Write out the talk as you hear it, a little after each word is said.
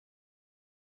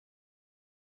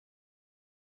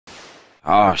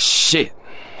Oh shit,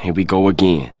 here we go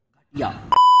again. या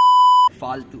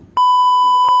फालतू।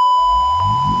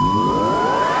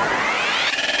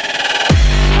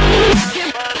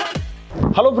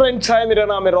 Hello friends, हाय, मेरा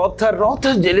नाम है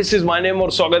रॉथर जेलिसिस माय नेम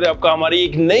और स्वागत है आपका हमारी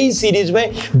एक नई सीरीज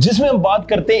में जिसमें हम बात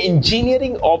करते हैं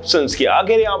इंजीनियरिंग ऑप्शंस की।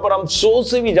 आखिर यहाँ पर हम 100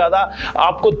 से भी ज्यादा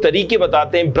आपको तरीके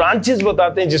बताते हैं, ब्रांचेस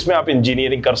बताते हैं जिसमें आप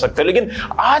इंजीनियरिंग कर सकते हो। लेकिन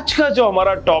आज का जो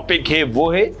हमारा टॉपिक है वो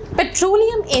है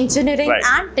पेट्रोलियम इंजीनियरिंग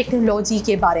एंड टेक्नोलॉजी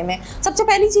के बारे में। सबसे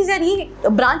पहली चीज है, ये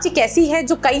ब्रांच एक ऐसी है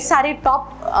जो कई सारे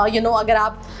टॉप अगर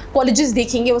आप कॉलेजेस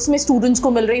देखेंगे उसमें स्टूडेंट्स को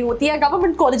मिल रही होती है,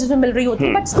 गवर्नमेंट कॉलेजेस में मिल रही होती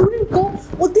है, बट स्टूडेंट को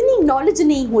उतनी नॉलेज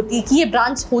नहीं होती कि ये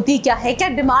ब्रांच होती क्या है, क्या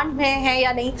डिमांड में है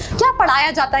या नहीं, क्या पढ़ाया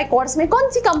जाता है कोर्स में, कौन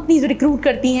सी कंपनीज रिक्रूट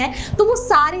करती हैं। तो वो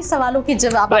सारे सवालों के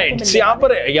जवाब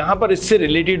यहाँ पर इससे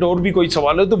रिलेटेड और भी कोई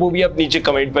सवाल हो तो वो भी आप नीचे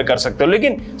कमेंट पे कर सकते हो।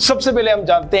 लेकिन सबसे पहले हम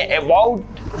जानते हैं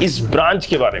अबाउट इस ब्रांच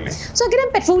के बारे में। सो अगर हम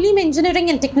पेट्रोलियम इंजीनियरिंग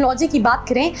एंड टेक्नोलॉजी की बात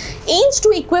करें, aims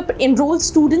to equip enrol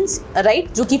students,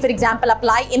 right, जो कि for example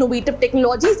apply innovative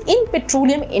technologies in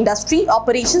petroleum industry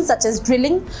operations such as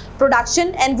drilling, production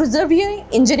and reservoir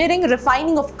engineering,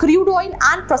 refining of crude oil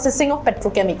and processing of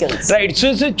petrochemicals. Right, so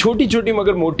इसे छोटी-छोटी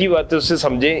मगर मोटी बातों से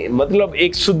समझे, मतलब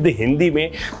एक शुद्ध हिंदी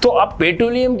में तो आप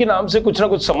पेट्रोलियम के नाम से कुछ ना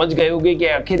कुछ समझ गए होंगे कि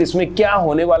आखिर इसमें क्या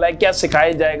होने वाला है, क्या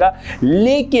सिखाया जाएगा।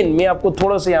 लेकिन मैं आपको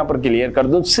थोड़ा सा यहाँ पर क्लियर कर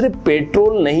दूं, सिर्फ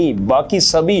पेट्रोल नहीं, बाकी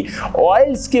सभी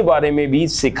ऑयल्स के बारे में भी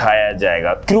सिखाया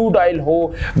जाएगा। क्रूड ऑयल हो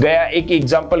गया, एक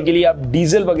एग्जाम्पल के लिए आप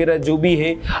डीजल वगैरह जो भी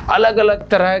है, अलग अलग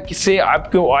तरह से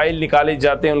आपके ऑयल निकाले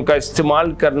जाते हैं, उनका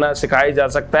इस्तेमाल करना सिखाया जा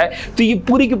सकता है। तो ये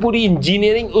पूरी की पूरी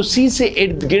इंजीनियरिंग उसी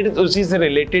से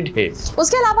रिलेटेड है।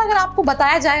 उसके अलावा अगर आपको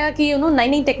बताया जाएगा कि नई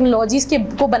नई टेक्नोलॉजीज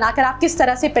को बनाकर आप किस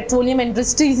तरह से पेट्रोलियम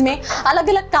इंडस्ट्रीज में अलग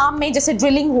अलग काम में, जैसे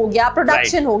ड्रिलिंग हो गया,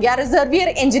 प्रोडक्शन हो गया, रिजर्वियर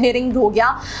इंजीनियरिंग हो गया,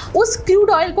 उस क्रूड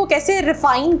ऑयल को कैसे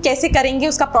रिफाइन कैसे करेंगे,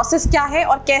 उसका प्रोसेस क्या है,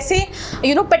 और कैसे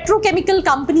पेट्रोकेमिकल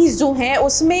कंपनीज जो हैं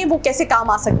उसमें वो कैसे काम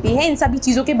आ सकती है, इन सभी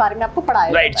चीजों के बारे में आपको पढ़ाया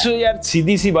राइट। सो यार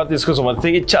सीधी सी बात इसको समझते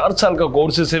हैं कि 4 साल का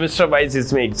कोर्स है, सेमेस्टर वाइज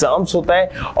इसमें एग्जाम्स होता है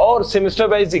और सेमेस्टर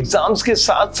वाइज एग्जाम्स के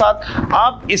साथ साथ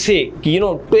आप इसे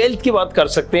 12th की बात कर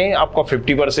सकते हैं। आपका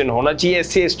 50% होना चाहिए,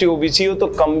 SC ST OBC हो तो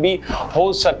कम भी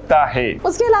हो सकता है।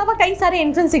 उसके अलावा कई सारे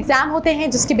एंट्रेंस एग्जाम होते हैं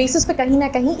जिसके बेसिस पे कहीं ना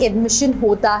कहीं एडमिशन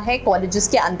होता है कॉलेजेस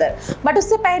के अंदर। बट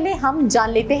उससे पहले हम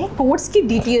जान लेते हैं कोर्स की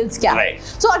डिटेल्स क्या है।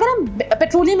 सो अगर हम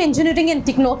पेट्रोलियम इंजीनियरिंग एंड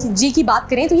टेक्नोलॉजी की बात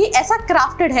करें तो ये ऐसा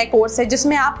क्राफ्टेड है कोर्स है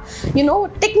जिसमें आप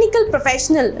टेक्निकल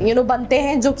प्रोफेशनल बनते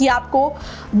हैं, जो कि आपको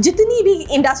जितनी भी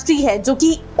इंडस्ट्री है जो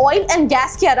कि ऑयल एंड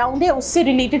गैस के अराउंड है उससे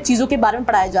रिलेटेड चीजों के बारे में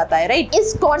पढ़ाया जाता है, राइट।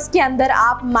 इस कोर्स के अंदर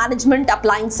आप management,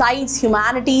 applying science,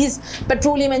 humanities,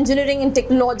 petroleum engineering and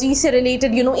technology से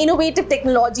related innovative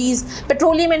technologies,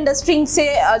 petroleum industry से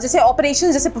जैसे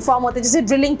ऑपरेशन जैसे परफॉर्म होते हैं, जैसे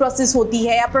ड्रिलिंग प्रोसेस होती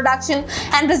है या प्रोडक्शन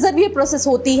एंड रिजर्वियर प्रोसेस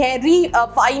होती है,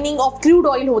 रिफाइनिंग ऑफ क्रूड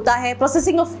ऑयल होता है,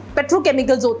 प्रोसेसिंग ऑफ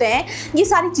पेट्रोकेमिकल्स होते हैं, ये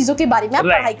सारी चीजों के बारे में आप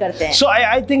पढ़ाई करते हैं। So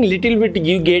I think little bit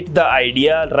you get the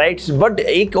idea, right? But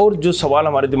एक और जो सवाल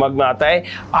हमारे दिमाग में आता है,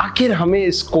 आखिर हमें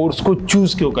इस कोर्स को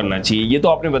चूज क्यों करना चाहिए। ये तो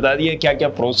आपने बता दिया क्या क्या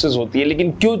प्रोसेस होती है,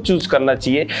 लेकिन क्यों चूज करना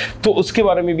चाहिए, तो उसके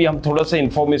बारे में भी हम थोड़ा सा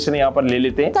इन्फॉर्मेशन यहाँ पर ले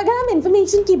लेते हैं। तो अगर हम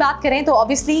इन्फॉर्मेशन की बात करें तो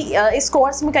ऑब्वियसली इस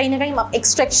कोर्स में कहीं ना कहीं हम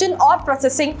एक्सट्रैक्शन और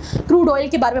प्रोसेसिंग क्रूड ऑयल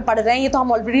के बारे में पढ़ रहे हैं, ये तो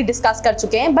हम ऑलरेडी डिस्कस कर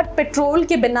चुके हैं। बट पेट्रोल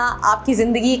के बिना आपकी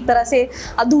जिंदगी एक तरह से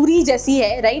अधूरी जैसी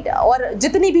है, राइट, और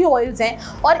जितनी भी ऑयल्स हैं,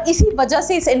 और इसी वजह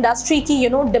से इस इंडस्ट्री की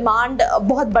डिमांड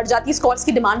बहुत बढ़ जाती है, इस कोर्स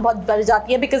की डिमांड बहुत बढ़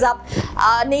जाती है। बिकॉज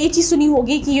आपने ये चीज़ सुनी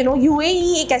होगी कि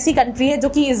UAE एक ऐसी कंट्री है जो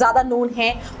कि ज़्यादा नोन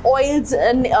है ऑयल्स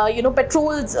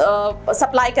पेट्रोल्स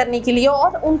सप्लाई करने के लिए,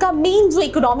 और उनका मेन जो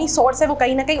इकोनॉमी सोर्स है वो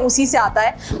कहीं ना कहीं उसी से आता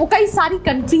है, वो कई सारी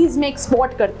कंट्रीज में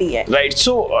एक्सपोर्ट करती है, right.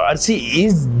 So Arshi,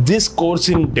 is this course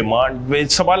in demand?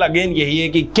 सवाल अगेन यही है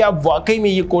कि क्या वाकई में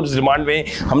ये कोर्स डिमांड में?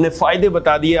 हमने फायदे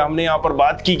बता दिए, हमने यहाँ पर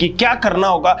बात की कि क्या करना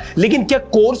होगा, लेकिन क्या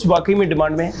कोर्स वाकई में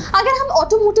डिमांड में है? अगर हम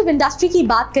ऑटोमोटिव इंडस्ट्री की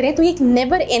बात करें तो ये एक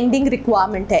नेवर एंडिंग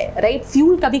रिक्वायरमेंट है, राइट।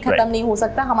 फ्यूल कभी खत्म नहीं हो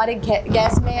सकता। हमारे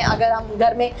गैस में, अगर हम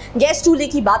घर में गैस चूल्हे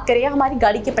की बात करें या हमारी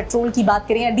गाड़ी के पेट्रोल की बात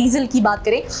करें या डीजल की बात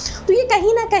करें, तो ये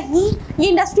कहीं ना कहीं ये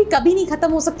इंडस्ट्री कभी नहीं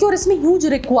खत्म हो सकती और इसमें ह्यूज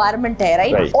रिक्वायरमेंट है,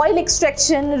 right. Oil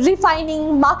extraction, refining,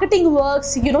 marketing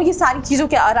works, ये सारी चीजों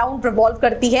के अराउंड रिवॉल्व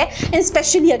करती है। एंड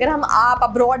स्पेशली अगर आप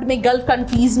अब्रॉड में, गल्फ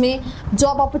कंट्रीज में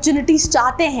जॉब अपॉर्चुनिटीज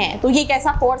चाहते हैं तो ये एक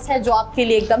ऐसा कोर्स है जो आपके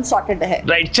लिए एकदम सॉर्टेड है,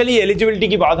 राइट। चलिए एलिजिबिलिटी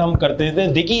की बात हम करते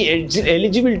हैं। देखिए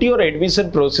एलिजिबिलिटी और एडमिशन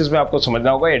प्रोसेस में आपको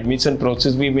समझना होगा, एडमिशन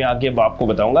प्रोसेस भी मैं आगे आपको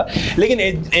बताऊंगा, लेकिन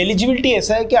एलिजिबिलिटी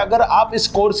ऐसा है कि अगर आप इस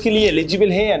कोर्स के लिए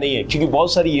एलिजिबल हैं या नहीं है, क्योंकि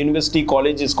बहुत सारी यूनिवर्सिटी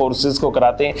कॉलेज इस कोर्सेज को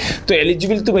कराते हैं, तो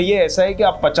एलिजिबल तो भैया ऐसा है कि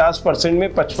आप 50% में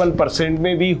 55%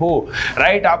 में भी हो,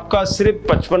 राइट। आपका सिर्फ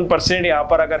 55% यहाँ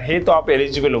पर अगर है तो आप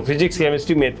एलिजिबल हो फिजिक्स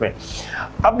केमिस्ट्री मैथ में।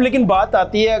 अब लेकिन बात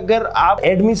आती है अगर आप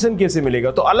एडमिशन कैसे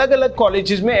मिलेगा, तो अलग अलग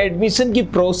कॉलेजेस में एडमिशन की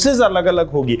प्रोसेस अलग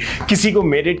अलग होगी। किसी को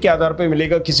मेरिट के आधार पर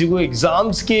मिलेगा, किसी को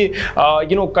एग्जाम्स के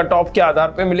कट ऑफ के आधार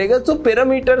पर मिलेगा, तो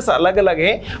पैरामीटर्स अलग अलग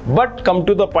है। But come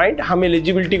to the point, हम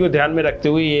एलिजिबिलिटी को ध्यान में रखते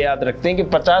हुए ये याद रखते हैं कि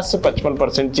 50 से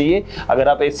 55% चाहिए। अगर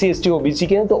आप SC ST OBC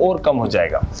के हैं तो और कम हो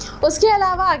जाएगा। उसके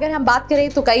अलावा अगर हम बात करें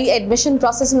तो कई एडमिशन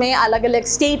प्रोसेस में अलग अलग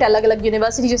स्टेट, अलग अलग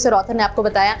यूनिवर्सिटी, जैसे रॉथर ने आपको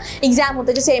बताया एग्जाम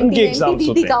होता है, जैसे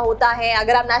MPDT का होता है।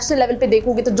 अगर आप नेशनल लेवल पे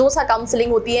देखोगे तो जो सा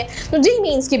काउंसलिंग होती है तो जी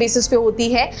मेंस के बेसिस पे होती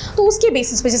है, तो उसके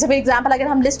बेसिस पे जैसे फॉर एग्जांपल अगर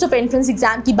हम लिस्ट ऑफ एंट्रेंस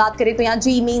एग्जाम की बात करें तो यहाँ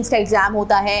जी मेंस का एग्जाम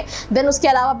होता है, देन उसके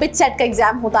अलावा B.Tech का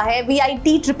एग्जाम होता है,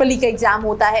 VIT का एग्जाम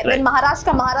होता है, देन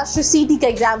महाराष्ट्र CT का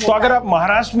एग्जाम होता है। तो अगर आप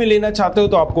महाराष्ट्र में लेना चाहते हो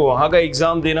तो आपको वहां का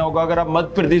एग्जाम देना होगा। अगर आप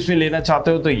मध्य प्रदेश में लेना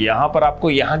चाहते हो तो यहाँ पर आपको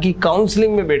यहाँ की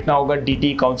काउंसलिंग में बैठना होगा,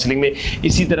 DT काउंसलिंग में।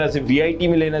 इसी तरह से VIT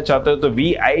में लेना चाहते हो तो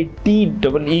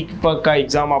VIT का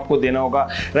एग्जाम आपको देना होगा,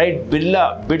 राइट। बिरला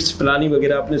बिट्स पिलानी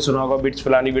वगैरह आपने सुना होगा, bits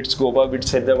Pilani, bits Goa,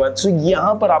 bits Hyderabad, सो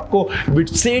यहाँ पर आपको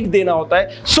बिटसेट देना होता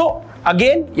है। सो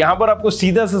अगेन यहाँ पर आपको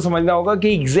सीधा से समझना होगा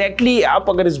कि एग्जैक्टली आप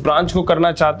अगर इस ब्रांच को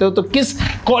करना चाहते हो तो किस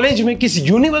कॉलेज में, किस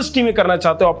यूनिवर्सिटी में करना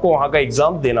चाहते हो, आपको वहां का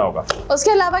एग्जाम देना होगा।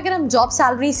 उसके अलावा अगर हम जॉब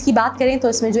सैलरीज की बात करें तो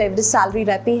इसमें जो एवरेज सैलरी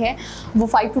रहती है वो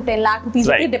 5 to 10 लाख रुपीस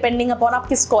होती है, डिपेंडिंग अपॉन आप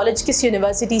किस कॉलेज, किस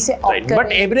यूनिवर्सिटी से ऑप्ट कर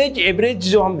रहे हैं। बट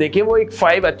एवरेज जो हम देखें वो एक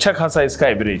 5 अच्छा खासा इसका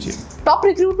एवरेज है। टॉप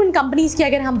रिक्रूटमेंट कंपनीज की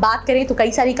अगर हम बात करें तो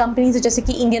कई सारी कंपनीज है, जैसे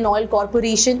कि Indian oil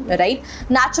corporation, right,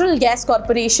 natural gas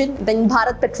corporation, then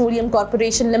Bharat petroleum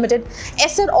corporation limited,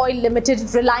 Acer oil limited,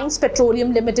 Reliance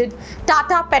petroleum limited,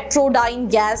 Tata पेट्रोडाइन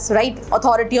gas, right,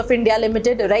 authority of India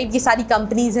limited, right. ये सारी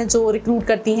कंपनीज हैं जो रिक्रूट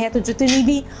करती हैं। तो जितनी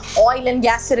भी ऑयल एंड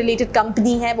गैस से रिलेटेड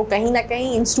कंपनी है वो कहीं ना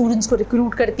कहीं इन स्टूडेंट्स को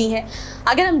रिक्रूट करती हैं।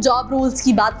 अगर हम जॉब रोल्स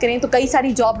की बात करें तो कई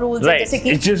सारी जॉब रोल्स हैं, जैसे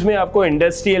कि जिसमें आपको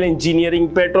इंडस्ट्रियल इंजीनियरिंग,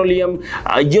 पेट्रोलियम,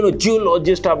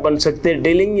 जियोलॉजिस्ट आप बन सकते हैं,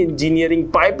 drilling engineering,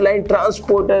 pipeline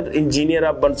transporter engineer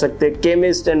आप बन सकते हैं,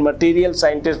 केमिस्ट एंड मटेरियल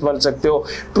साइंटिस्ट बन सकते हो,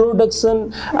 प्रोडक्शन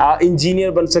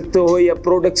इंजीनियर बन सकते हो, या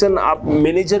प्रोडक्शन आप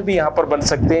मैनेजर भी यहाँ पर बन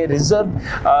सकते हैं,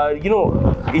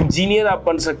 रिजर्व इंजीनियर आप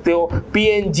बन सकते हो,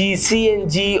 PNG,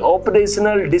 CNG,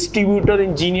 operational distributor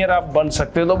engineer आप बन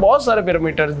सकते हो। तो बहुत सारे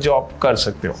पैरामीटर जो आप कर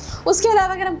सकते हो। उसके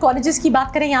अलावा अगर हम कॉलेजेस की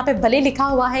बात करें, यहाँ पे भले लिखा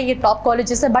हुआ है ये टॉप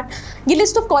कॉलेजेस है, बट ये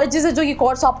लिस्ट ऑफ कॉलेजेस है जो ये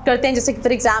कोर्स ऑप्ट करते हैं। जैसे कि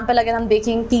फॉर एग्जांपल अगर हम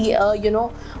देखें कि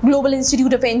global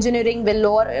institute of engineering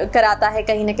Vellore कराता है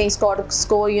कहीं ना कहीं इस कोर्स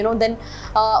को, देन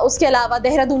उसके अलावा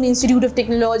देहरादून इंस्टीट्यूट ऑफ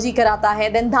टेक्नोलॉजी कराता है,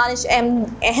 then Danish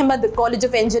Ahmad college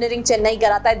of engineering Chennai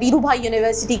कराता है, धीरू भाई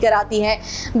यूनिवर्सिटी कराती है,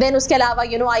 देन उसके अलावा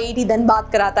IIT धनबाद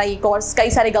कराता है ये कोर्स, कई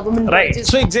सारे गवर्नमेंट राइट।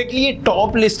 सो एग्जैक्टली ये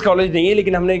टॉप लिस्ट कॉलेज नहीं है,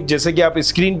 लेकिन हमने जैसे कि आप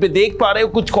स्क्रीन पे देख पा रहे हो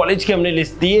कुछ कॉलेज की हमने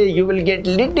लिस्ट दी है। You will get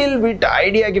little bit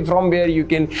idea कि from where you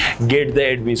can get the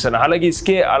admission. हालांकि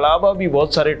इसके अलावा भी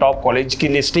बहुत सारे टॉप कॉलेज की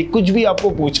लिस्ट है। कुछ भी आपको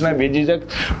पूछना है बेझिझक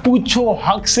पूछो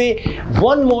हक से।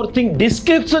 वन मोर थिंग,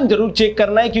 डिस्क्रिप्शन जरूर चेक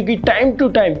करना है, क्योंकि टाइम टू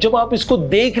टाइम जब आप इसको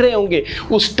देख रहे होंगे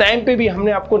उस टाइम पे भी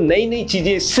हमने आपको नई नई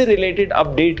चीजें इससे रिलेटेड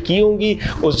अपडेट की होंगी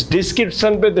उस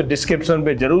डिस्क्रिप्शन पे। तो डिस्क्रिप्शन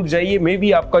पे जरूर जाइए, मे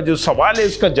बी आपका जो सवाल है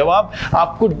उसका जवाब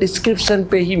आपको डिस्क्रिप्शन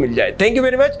पे ही मिल जाए। Thank you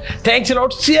very much, thanks a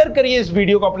lot. Share करिए इस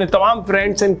वीडियो को अपने तमाम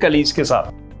फ्रेंड्स एंड कलीग्स के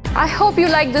साथ। I hope you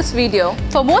like this video.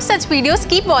 For more such videos,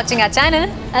 keep watching our channel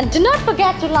and do not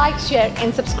forget to like, share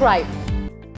and subscribe.